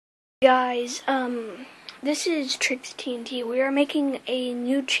Guys, this is Trix TNT. We are making a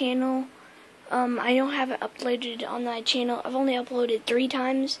new channel. I don't have it uploaded on that channel. I've only uploaded 3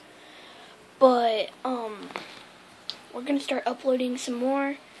 times, but we're gonna start uploading some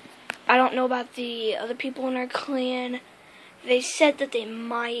more. I don't know about the other people in our clan. They said that they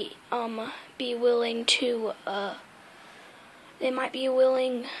might be willing to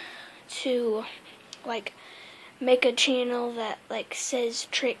like make a channel that like says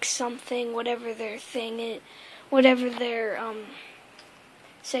Trix something, whatever their thing is, whatever their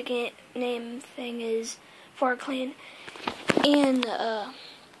second name thing is for our clan. And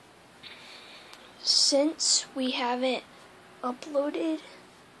since we haven't uploaded,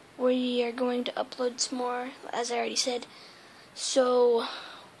 we are going to upload some more, as I already said. So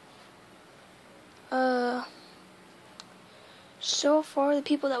so far the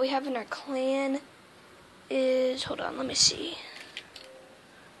people that we have in our clan is, hold on, let me see.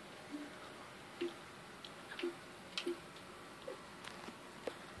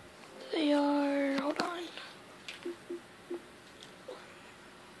 They are, hold on.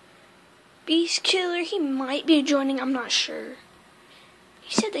 Beast Killer, he might be joining, I'm not sure.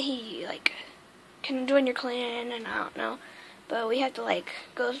 He said that he, like, can join your clan, and I don't know. But we have to, like,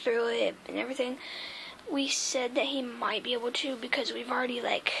 go through it and everything. We said that he might be able to because we've already,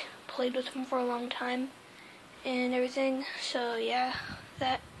 like, played with him for a long time and everything. So, yeah,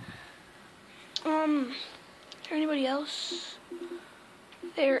 that. Is there anybody else?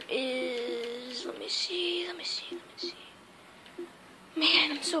 There is, let me see.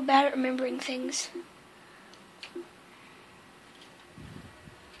 Man, I'm so bad at remembering things.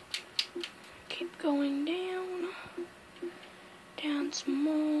 Keep going down. Down some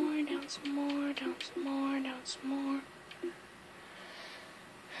more, down some more, down some more, down some more.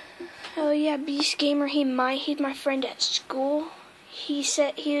 Oh yeah, Beast Gamer, he's my friend at school. He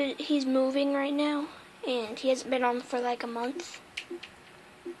said he's moving right now, and he hasn't been on for like a month.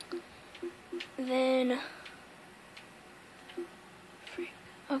 Then,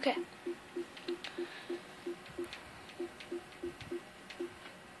 okay.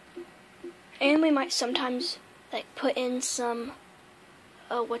 And we might sometimes like put in some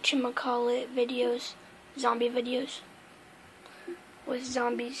whatchamacallit videos, zombie videos with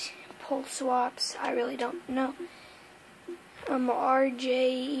zombies, pull swaps. I really don't know.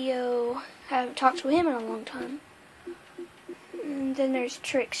 RJEO, haven't talked to him in a long time. And then there's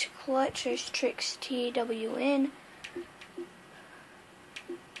Trix Clutch, there's Trix TWN.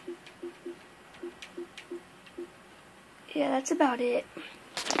 Yeah, that's about it.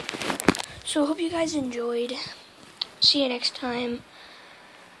 So, hope you guys enjoyed. See you next time.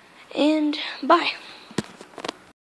 And bye.